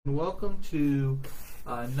Welcome to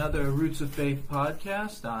another Roots of Faith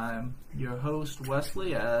podcast. I'm your host,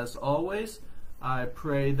 Wesley. As always, I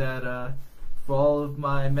pray that for all of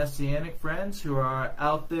my Messianic friends who are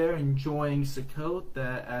out there enjoying Sukkot,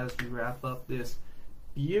 that as we wrap up this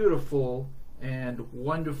beautiful and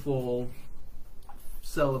wonderful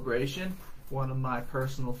celebration, one of my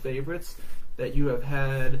personal favorites, that you have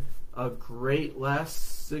had a great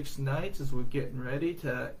last 6 nights as we're getting ready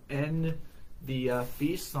to end the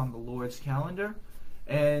feast on the Lord's calendar.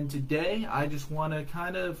 And today I just want to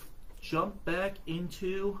kind of jump back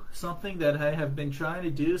into something that I have been trying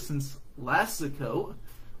to do since last Sukkot,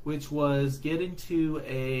 which was get into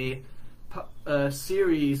a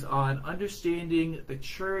series on understanding the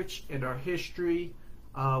church and our history.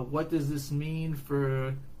 What does this mean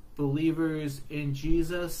for believers in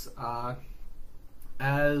Jesus?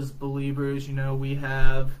 As believers, we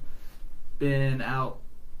have been out.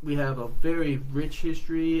 We have a very rich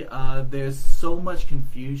history. There's so much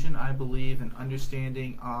confusion, I believe, in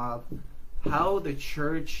understanding of how the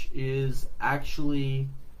church is actually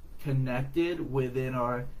connected within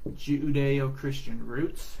our Judeo-Christian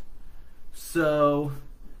roots. So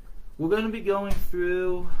we're going to be going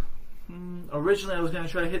through, originally I was going to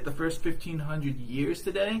try to hit the first 1,500 years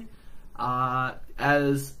today,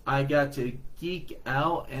 as I got to geek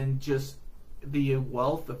out and just the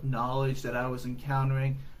wealth of knowledge that I was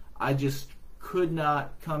encountering. I just could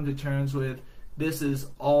not come to terms with this is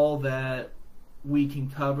all that we can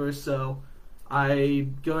cover. So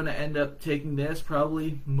I'm going to end up taking this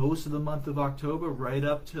probably most of the month of October right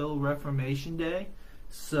up till Reformation Day.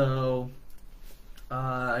 So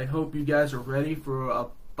I hope you guys are ready for a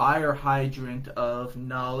fire hydrant of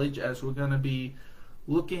knowledge as we're going to be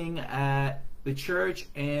looking at the church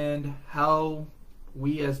and how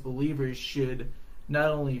we as believers should not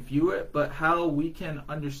only view it, but how we can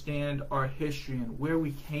understand our history and where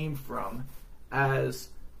we came from as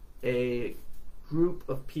a group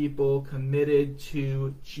of people committed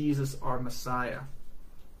to Jesus, our Messiah.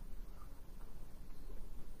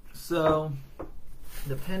 So,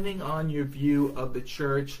 depending on your view of the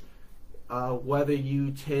church, whether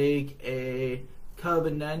you take a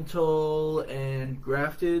covenantal and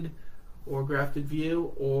grafted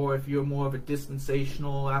view, or if you're more of a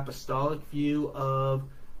dispensational apostolic view of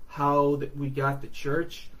how that we got the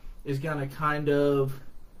church, is going to kind of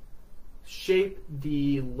shape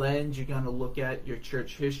the lens you're going to look at your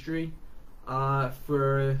church history.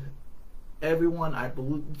 For everyone, I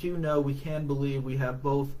do know we can believe we have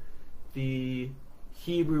both the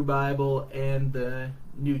Hebrew Bible and the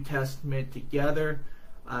New Testament together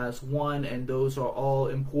as one, and those are all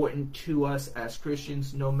important to us as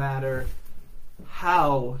Christians, no matter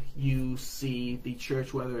how you see the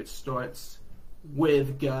church, whether it starts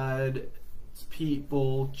with God's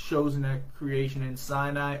people chosen at creation in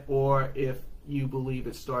Sinai, or if you believe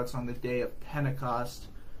it starts on the day of Pentecost,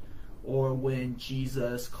 or when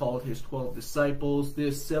Jesus called his 12 disciples.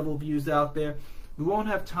 There's several views out there. We won't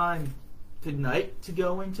have time tonight to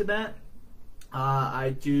go into that.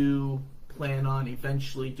 I do plan on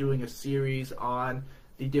eventually doing a series on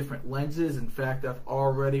the different lenses. In fact, I've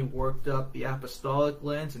already worked up the apostolic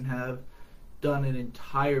lens and have done an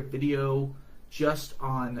entire video just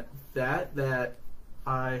on that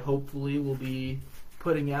I hopefully will be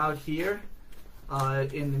putting out here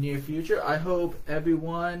in the near future. I hope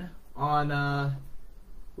everyone on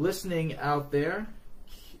listening out there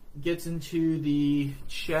gets into the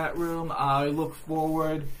chat room. I look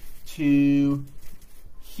forward to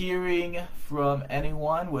hearing from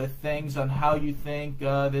anyone with things on how you think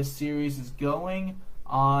this series is going,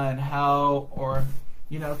 on how, or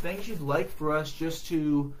things you'd like for us just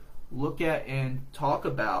to look at and talk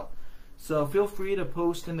about. So feel free to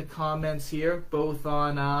post in the comments here, both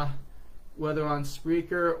on whether on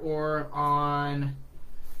Spreaker or on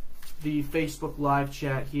the Facebook live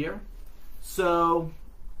chat here. So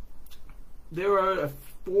there are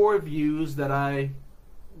 4 views that I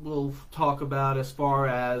will talk about as far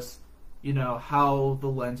as how the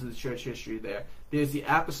lens of the church history there. There's the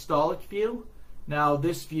apostolic view. Now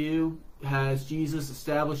this view has Jesus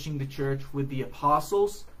establishing the church with the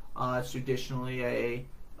apostles. It's traditionally a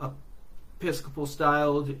Episcopal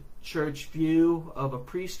styled church view of a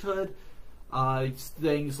priesthood.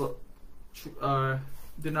 Things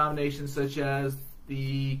denominations such as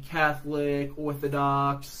the Catholic,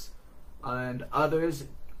 Orthodox, and others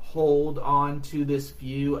hold on to this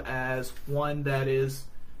view as one that is,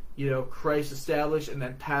 Christ established and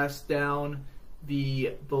then passed down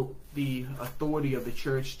the authority of the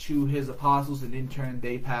church to his apostles, and in turn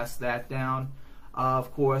they passed that down.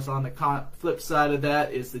 Of course, on the flip side of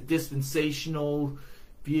that is the dispensational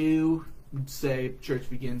view say church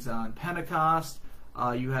begins on Pentecost.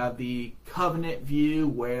 You have the covenant view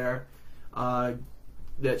where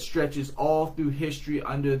that stretches all through history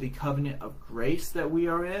under the covenant of grace that we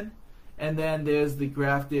are in. And then there's the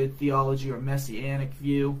grafted theology or messianic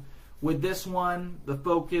view. With this one, the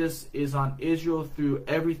focus is on Israel through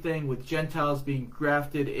everything, with Gentiles being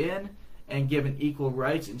grafted in and given equal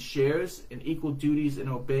rights and shares and equal duties in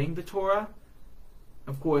obeying the Torah.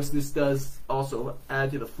 Of course, this does also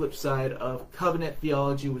add to the flip side of covenant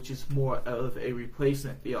theology, which is more of a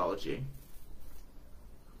replacement theology.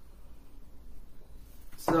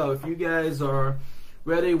 So if you guys are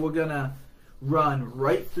ready, we're going to run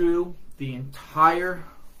right through the entire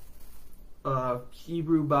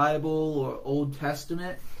Hebrew Bible or Old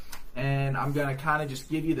Testament, and I'm going to kind of just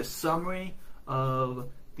give you the summary of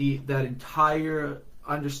that entire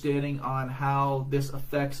understanding on how this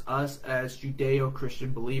affects us as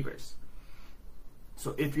Judeo-Christian believers.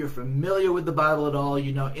 So if you're familiar with the Bible at all,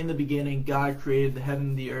 you know in the beginning God created the heaven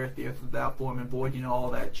and the earth without form and void, you know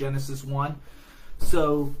all that, Genesis 1.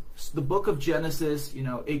 So the book of Genesis, you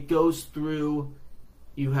know, it goes through,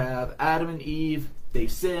 you have Adam and Eve, they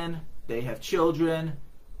sin, they have children,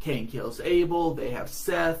 Cain kills Abel, they have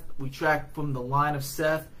Seth, we track from the line of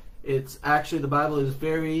Seth. It's actually, the Bible is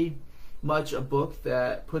very much a book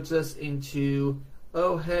that puts us into,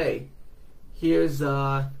 oh hey, here's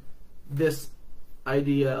this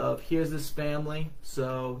idea of here's this family,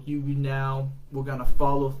 so we're going to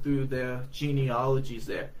follow through their genealogies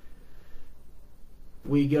there.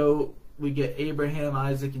 We get Abraham,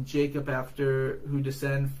 Isaac, and Jacob who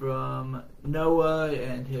descend from Noah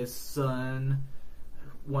and his son,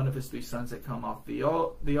 one of his 3 sons that come off the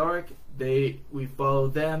ark. We follow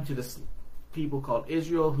them to this people called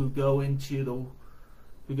Israel who go into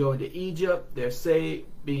Egypt. They're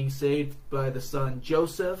being saved by the son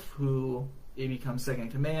Joseph, who he becomes second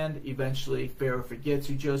in command. Eventually, Pharaoh forgets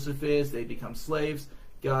who Joseph is. They become slaves.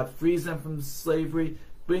 God frees them from slavery,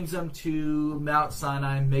 brings them to Mount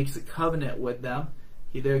Sinai, makes a covenant with them.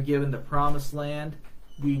 They're given the promised land.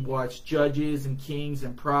 We watch judges and kings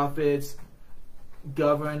and prophets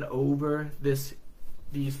govern over these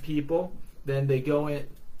people. Then they go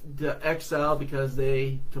into exile because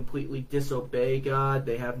they completely disobey God.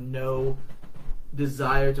 They have no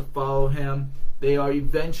desire to follow Him. They are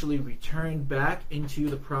eventually returned back into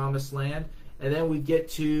the promised land. And then we get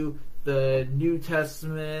to the New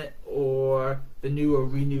Testament, or the new or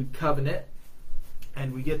renewed covenant,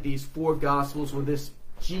 and we get these 4 gospels where this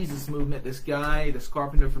Jesus movement, this guy, this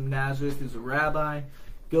carpenter from Nazareth who's a rabbi,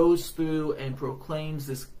 goes through and proclaims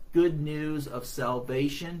this good news of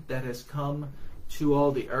salvation that has come to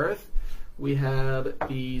all the earth. We have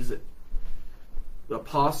these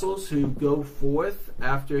apostles who go forth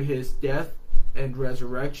after his death and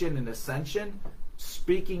resurrection and ascension,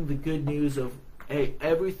 speaking the good news of, hey,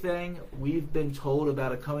 everything we've been told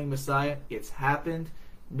about a coming Messiah, it's happened.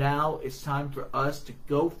 Now it's time for us to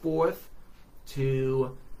go forth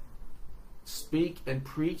to speak and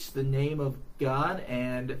preach the name of God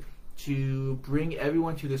and to bring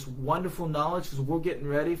everyone to this wonderful knowledge, because we're getting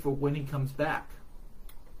ready for when He comes back.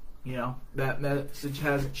 You know, that message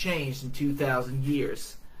hasn't changed in 2,000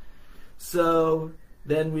 years. So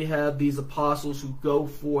then we have these apostles who go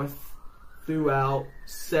forth throughout,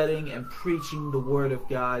 setting and preaching the word of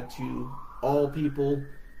God to all people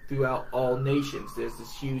throughout all nations. There's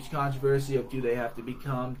this huge controversy of, do they have to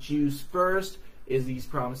become Jews first? Is these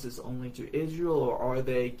promises only to Israel, or are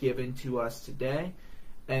they given to us today?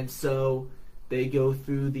 And so they go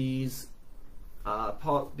through these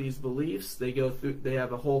beliefs. They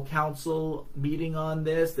have a whole council meeting on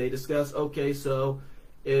this. They discuss, okay, so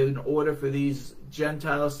in order for these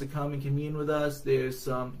Gentiles to come and commune with us, there's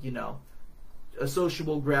some,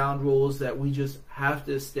 associable ground rules that we just have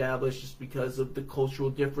to establish just because of the cultural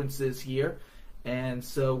differences here. And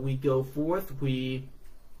so we go forth, we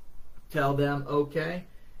tell them, okay,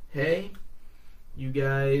 hey, you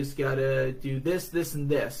guys gotta do this, this, and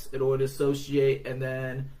this in order to associate, and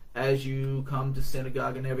then as you come to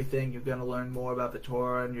synagogue and everything, you're gonna learn more about the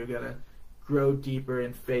Torah and you're gonna grow deeper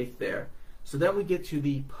in faith there. So then we get to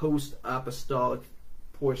the post-apostolic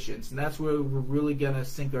portions, and that's where we're really going to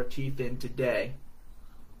sink our teeth in today.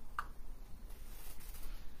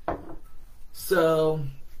 So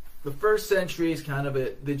the first century is kind of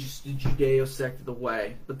the Judeo sect of the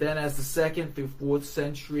way, but then as the 2nd through 4th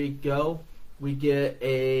century go, we get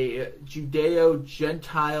a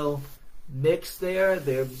Judeo-Gentile mix there.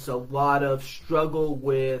 There's a lot of struggle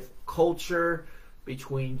with culture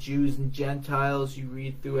between Jews and Gentiles. You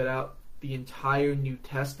read throughout the entire New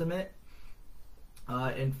Testament.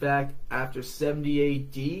 In fact, after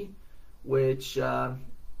 70 AD, which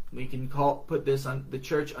we can put this on the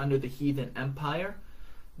church under the heathen empire.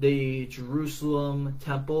 The Jerusalem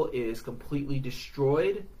temple is completely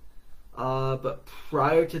destroyed. But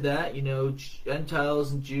prior to that,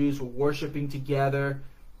 Gentiles and Jews were worshiping together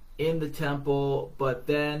in the temple. But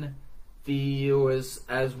then there was,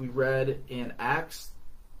 as we read in Acts,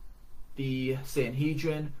 the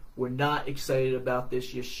Sanhedrin were not excited about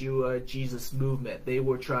this Yeshua Jesus movement. They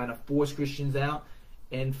were trying to force Christians out.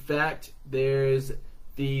 In fact, there's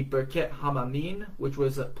the Birkat Hamamim, which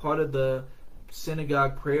was a part of the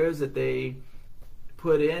synagogue prayers that they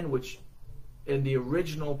put in, which in the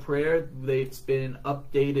original prayer, it's been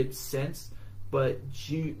updated since, but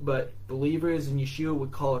believers in Yeshua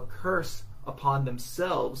would call a curse upon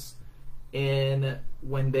themselves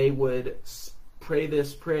when they would pray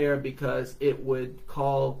this prayer, because it would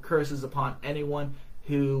call curses upon anyone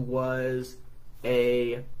who was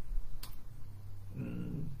a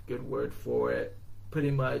good word for it,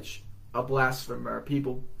 pretty much a blasphemer,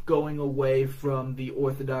 people going away from the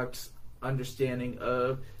Orthodox understanding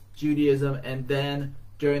of Judaism. And then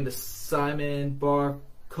during the Simon Bar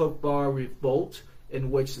Kokhba revolt, in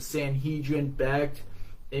which the Sanhedrin backed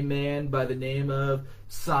a man by the name of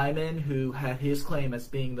Simon, who had his claim as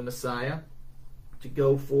being the Messiah, to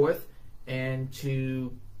go forth and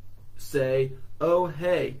to say, oh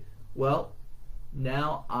hey, well,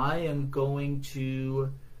 now I am going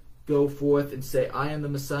to go forth and say I am the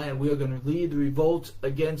Messiah, and we are going to lead the revolt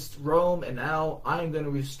against Rome, and now I am going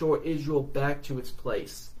to restore Israel back to its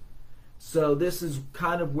place. So this is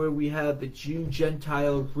kind of where we have the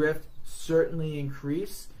Jew-Gentile rift certainly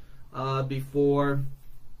increase before,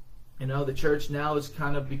 the church now is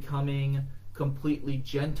kind of becoming completely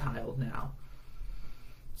Gentile now.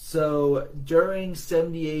 So during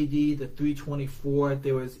 70 AD to 324,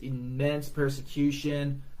 there was immense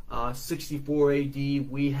persecution. 64 AD,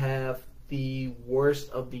 we have the worst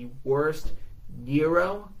of the worst,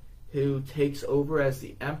 Nero, who takes over as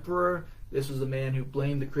the emperor. This was a man who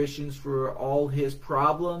blamed the Christians for all his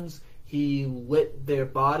problems. He lit their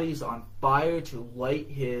bodies on fire to light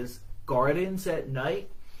his gardens at night.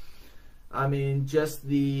 I mean, just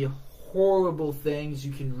the horrible things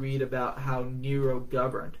you can read about how Nero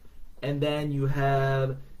governed. And then you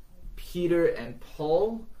have Peter and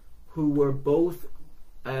Paul, who were both,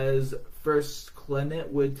 as First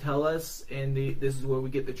Clement would tell us, and this is where we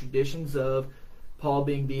get the traditions of Paul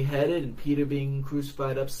being beheaded and Peter being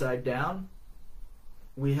crucified upside down.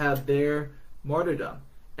 We have their martyrdom.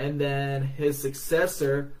 And then his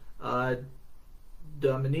successor,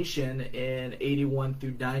 Domitian, in 81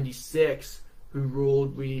 through 96, who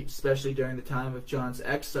ruled, especially during the time of John's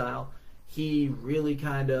exile, he really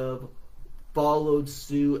kind of followed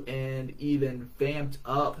suit and even vamped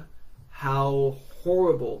up how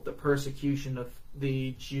horrible the persecution of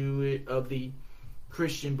the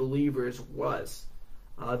Christian believers was.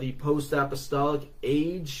 The post-apostolic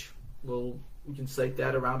age, well, we can cite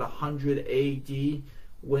that around 100 AD,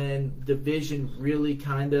 when division really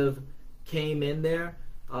kind of came in there.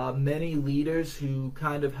 Many leaders who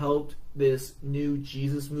kind of helped this new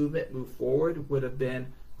Jesus movement move forward would have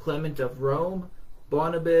been Clement of Rome,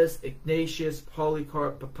 Barnabas, Ignatius,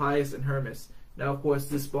 Polycarp, Papias, and Hermas. Now, of course,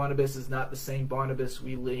 this Barnabas is not the same Barnabas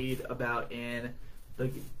we read about in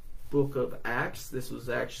the book of Acts. This was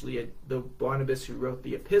actually the Barnabas who wrote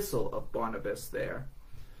the epistle of Barnabas there.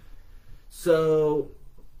 So,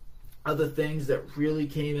 other things that really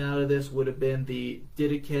came out of this would have been the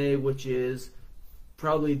Didache, which is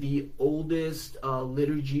probably the oldest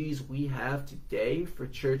liturgies we have today for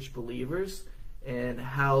church believers, and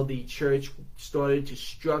how the church started to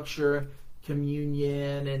structure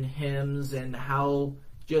communion and hymns, and how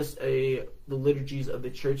just the liturgies of the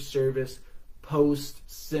church service post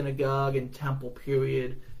synagogue and temple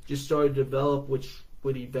period just started to develop, which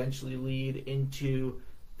would eventually lead into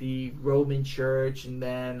the Roman Church and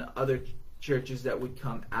then other churches that would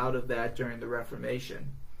come out of that during the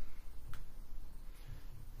Reformation.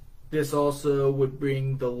 This also would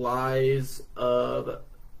bring the lives of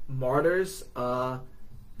martyrs.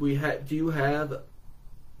 We do have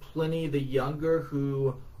Pliny the Younger,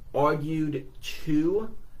 who argued to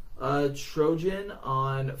Trajan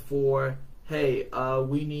hey,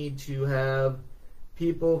 we need to have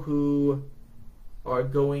people who are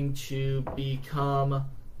going to become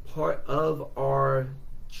part of our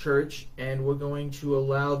church, and we're going to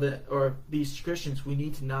allow these Christians, we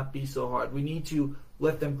need to not be so hard. We need to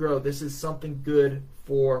let them grow. This is something good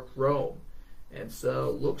for Rome. And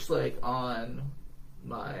so, looks like on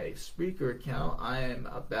my speaker account, I am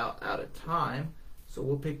about out of time. So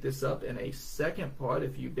we'll pick this up in a second part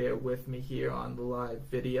if you bear with me here on the live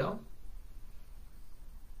video.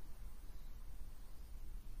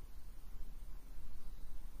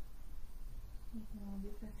 You can only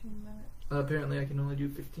do 15 minutes. Apparently I can only do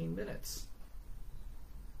 15 minutes.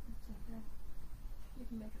 That's okay. You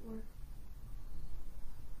can make it work.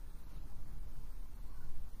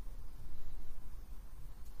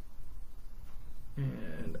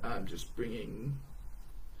 And I'm just bringing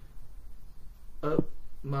up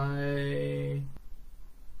my... You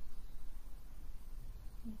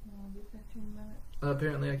can only do 15 minutes.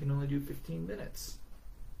 Apparently I can only do 15 minutes.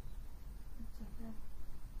 That's okay.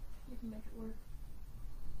 You can make it work.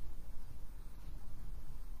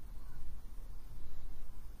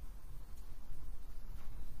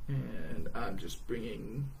 And I'm just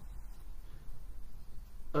bringing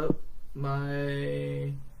up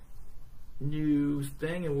my new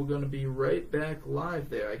thing, and we're going to be right back live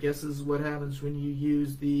there. I guess this is what happens when you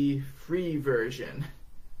use the free version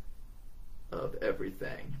of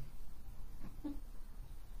everything.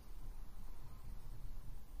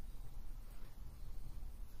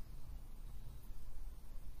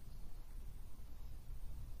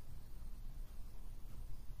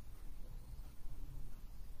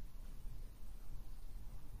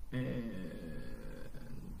 And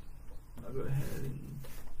I'll go ahead and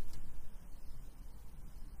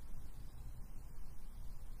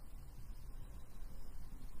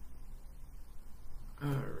all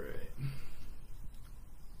right.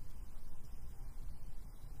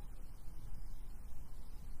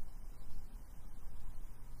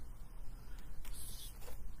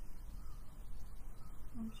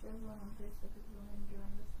 I'm sure everyone on Facebook is really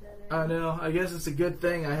enjoying this dead air. I know. I guess it's a good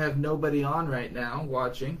thing I have nobody on right now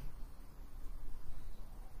watching.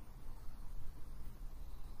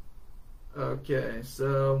 Okay,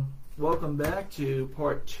 so welcome back to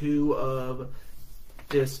part 2 of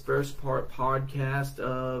this first part podcast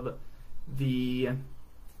of the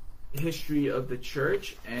history of the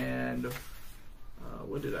church. And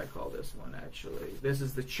what did I call this one actually? This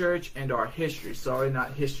is the church and our history. Sorry,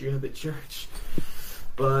 not history of the church.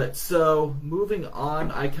 But so moving on,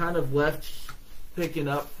 I kind of left picking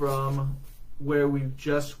up from where we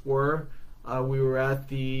just were. We were at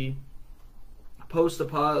the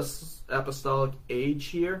post-apostolic age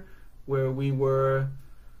here, where we were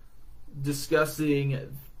discussing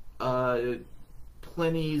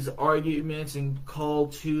Pliny's arguments and call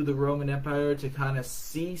to the Roman Empire to kind of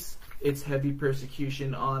cease its heavy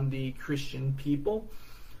persecution on the Christian people.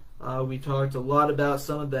 We talked a lot about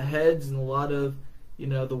some of the heads and a lot of,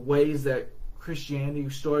 the ways that Christianity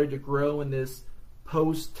started to grow in this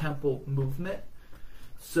post-temple movement.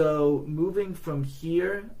 So moving from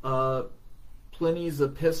here, Pliny's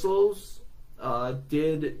epistles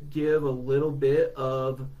did give a little bit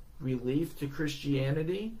of relief to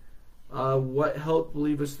Christianity. What helped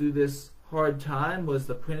believers through this hard time was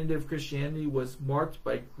the primitive Christianity was marked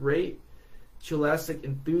by great scholastic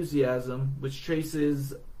enthusiasm, which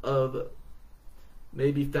traces of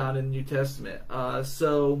maybe found in the New Testament.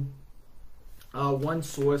 So one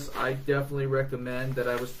source I definitely recommend that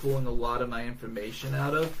I was pulling a lot of my information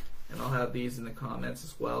out of, and I'll have these in the comments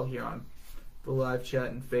as well here on the live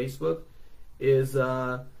chat and Facebook, is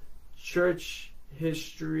Church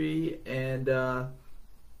History and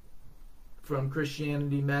from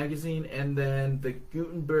Christianity Magazine, and then the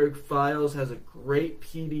Gutenberg Files has a great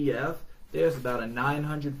PDF. There's about a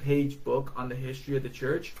 900-page book on the history of the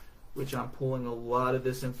church, which I'm pulling a lot of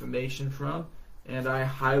this information from, and I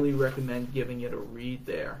highly recommend giving it a read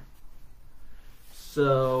there.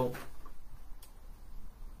 So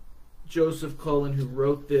Joseph Cullen, who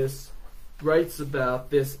wrote this, writes about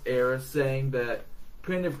this era, saying that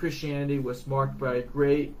primitive Christianity was marked by a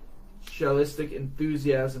great scholastic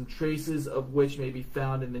enthusiasm, traces of which may be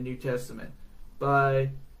found in the New Testament.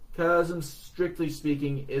 By chiasm, strictly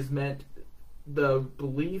speaking, is meant the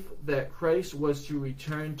belief that Christ was to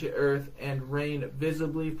return to earth and reign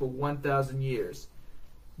visibly for 1,000 years.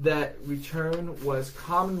 That return was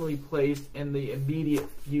commonly placed in the immediate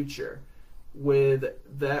future. With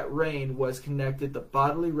that reign was connected the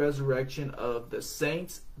bodily resurrection of the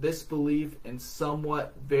saints. This belief, in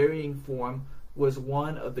somewhat varying form, was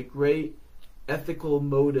one of the great ethical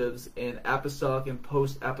motives in apostolic and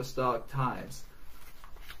post-apostolic times.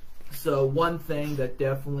 So one thing that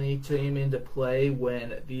definitely came into play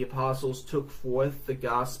when the apostles took forth the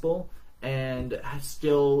gospel, and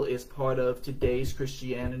still is part of today's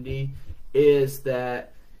Christianity, is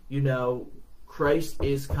that, Christ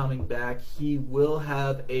is coming back. He will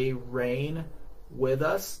have a reign with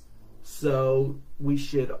us. So we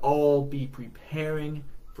should all be preparing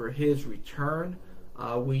for his return.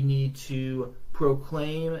 We need to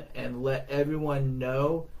proclaim and let everyone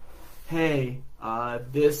know, hey,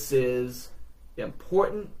 this is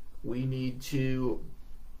important. We need to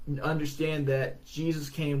understand that Jesus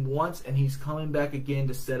came once and he's coming back again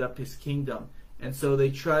to set up his kingdom. And so they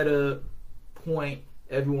try to point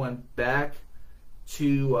everyone back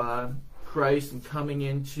to Christ and coming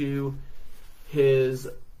into his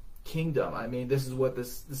kingdom. I mean, this is what the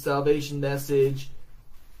salvation message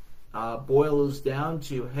boils down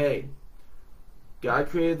to. Hey, God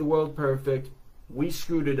created the world perfect. We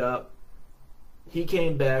screwed it up. He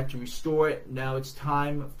came back to restore it. Now it's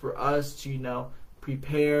time for us to,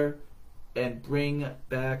 prepare and bring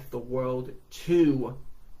back the world to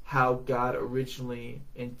how God originally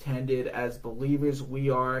intended. As believers,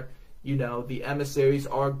 we are, the emissaries.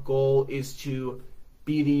 Our goal is to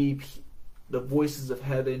be the voices of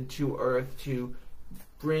heaven to earth, to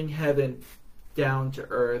bring heaven down to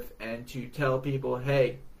earth, and to tell people,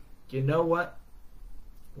 hey, you know what?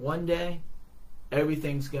 One day,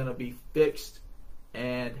 everything's going to be fixed,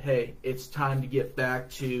 and hey, it's time to get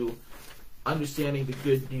back to understanding the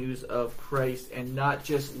good news of Christ and not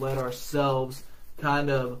just let ourselves kind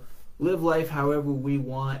of live life however we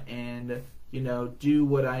want and, do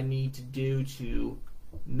what I need to do to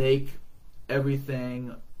make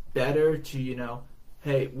everything better, to,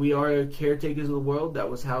 hey, we are caretakers of the world. That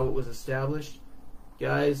was how it was established.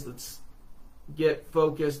 Guys, let's get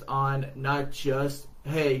focused on not just,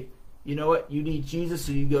 hey, you know what, you need Jesus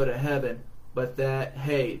so you go to heaven, but that,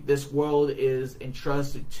 hey, this world is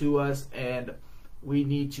entrusted to us and we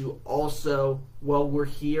need to also, while we're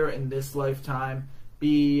here in this lifetime,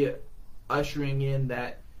 be ushering in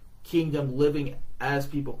that kingdom, living as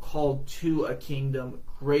people called to a kingdom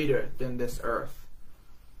greater than this earth.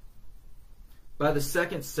 By the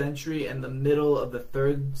 2nd century and the middle of the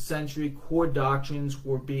 3rd century, core doctrines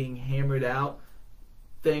were being hammered out.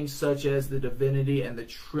 Things such as the divinity and the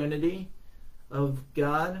Trinity of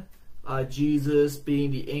God. Jesus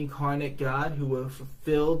being the incarnate God who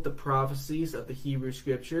fulfilled the prophecies of the Hebrew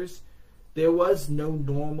Scriptures. There was no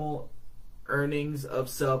normal earnings of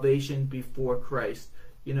salvation before Christ.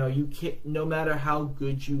 You can't, no matter how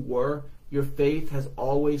good you were, your faith has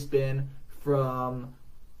always been from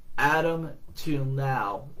Adam to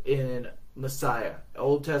now in Messiah.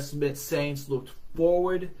 Old Testament saints looked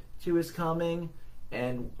forward to his coming,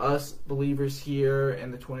 and us believers here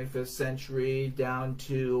in the 25th century down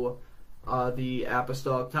to the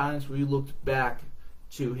apostolic times, we looked back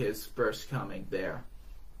to his first coming there.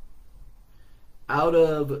 Out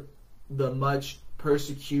of the much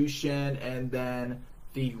persecution and then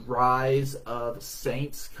the rise of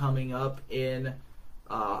saints coming up in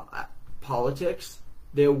politics,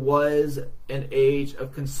 there was an age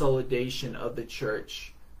of consolidation of the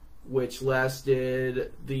church, which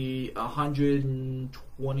lasted the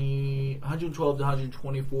 112 to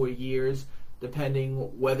 124 years,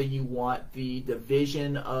 depending whether you want the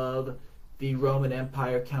division of the Roman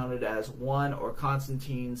Empire counted as one or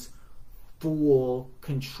Constantine's full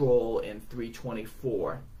control in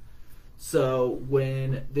 324. So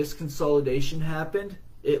when this consolidation happened,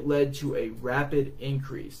 it led to a rapid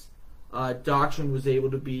increase. Doctrine was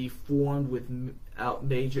able to be formed without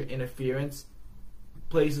major interference.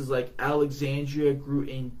 Places like Alexandria grew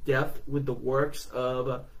in depth with the works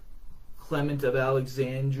of Clement of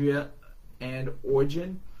Alexandria and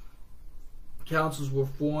Origen. Councils were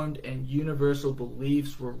formed and universal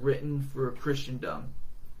beliefs were written for Christendom.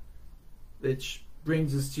 Which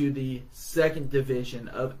brings us to the second division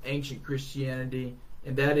of ancient Christianity,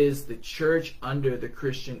 and that is the church under the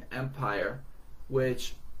Christian Empire,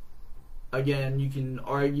 which, again, you can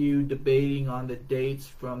argue debating on the dates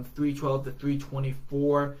from 312 to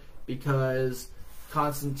 324 because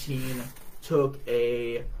Constantine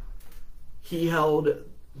he held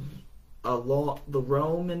the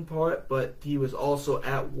Roman part, but he was also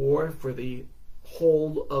at war for the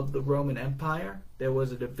whole of the Roman Empire. There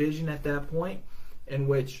was a division at that point in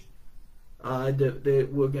which we're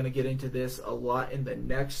going to get into this a lot in the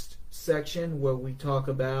next section where we talk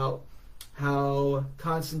about how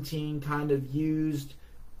Constantine kind of used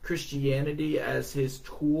Christianity as his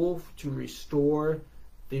tool to restore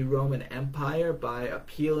the Roman Empire by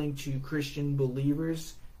appealing to Christian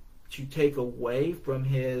believers to take away from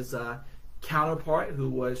his counterpart who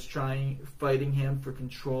was fighting him for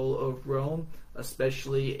control of Rome,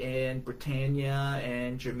 especially in Britannia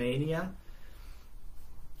and Germania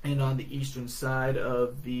and on the eastern side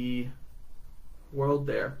of the world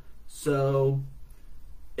there. So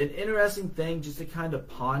an interesting thing just to kind of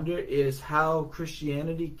ponder is how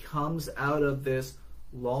Christianity comes out of this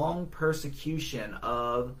long persecution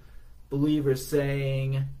of believers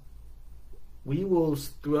saying, we will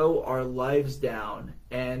throw our lives down,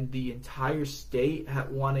 and the entire state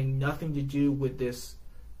wanting nothing to do with this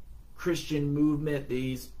Christian movement,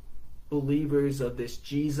 these believers of this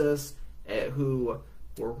Jesus who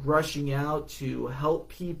were rushing out to help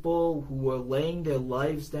people, who were laying their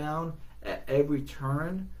lives down at every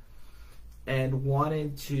turn and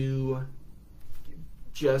wanted to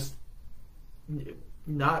just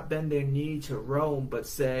not bend their knee to Rome, but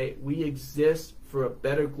say, we exist for a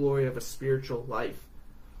better glory of a spiritual life.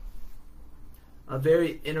 A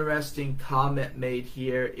very interesting comment made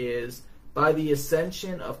here is, by the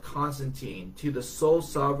ascension of Constantine to the sole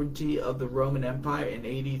sovereignty of the Roman Empire in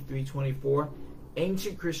AD 324,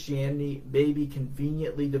 ancient Christianity may be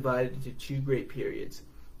conveniently divided into two great periods.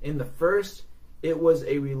 In the first, it was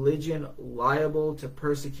a religion liable to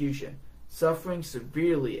persecution, suffering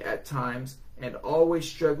severely at times and always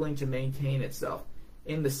struggling to maintain itself.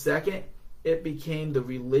 In the second, it became the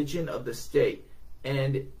religion of the state,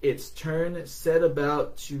 and its turn set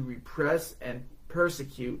about to repress and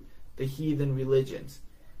persecute the heathen religions.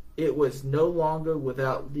 It was no longer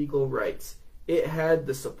without legal rights. It had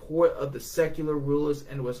the support of the secular rulers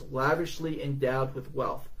and was lavishly endowed with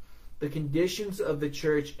wealth. The conditions of the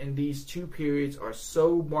church in these two periods are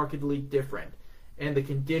so markedly different, and the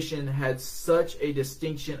condition had such a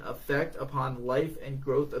distinction effect upon life and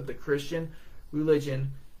growth of the Christian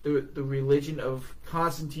religion. The religion of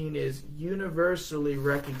Constantine is universally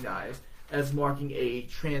recognized as marking a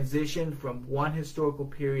transition from one historical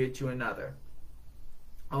period to another.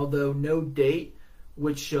 Although no date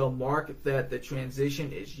which shall mark that the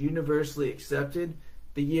transition is universally accepted,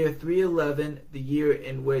 the year 311, the year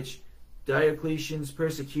in which Diocletian's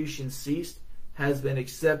persecution ceased, has been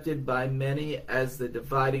accepted by many as the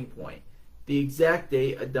dividing point. The exact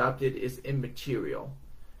date adopted is immaterial.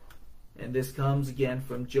 And this comes again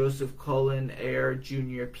from Joseph Cullen Eyre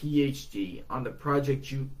Jr., PhD, on the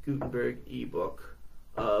Project Gutenberg ebook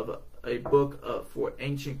of a book for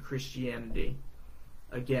ancient Christianity.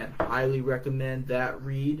 Again, highly recommend that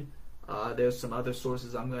read. There's some other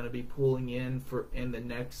sources I'm going to be pulling in the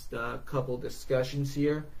next couple discussions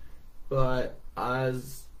here. But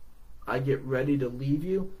as I get ready to leave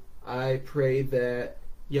you, I pray that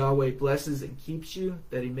Yahweh blesses and keeps you,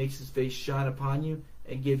 that He makes His face shine upon you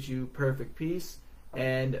and gives you perfect peace.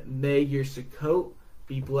 And may your Sukkot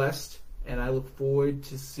be blessed. And I look forward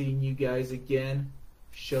to seeing you guys again.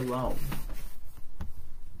 Shalom.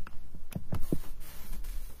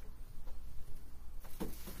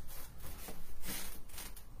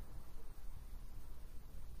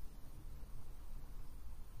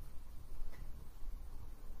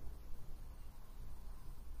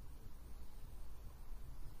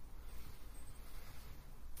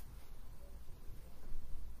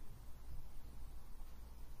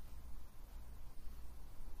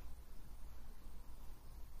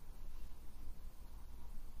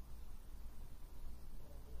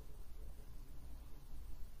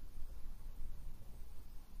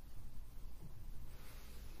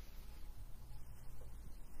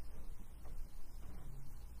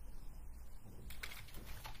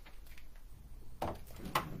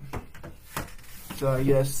 So I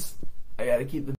guess I gotta keep the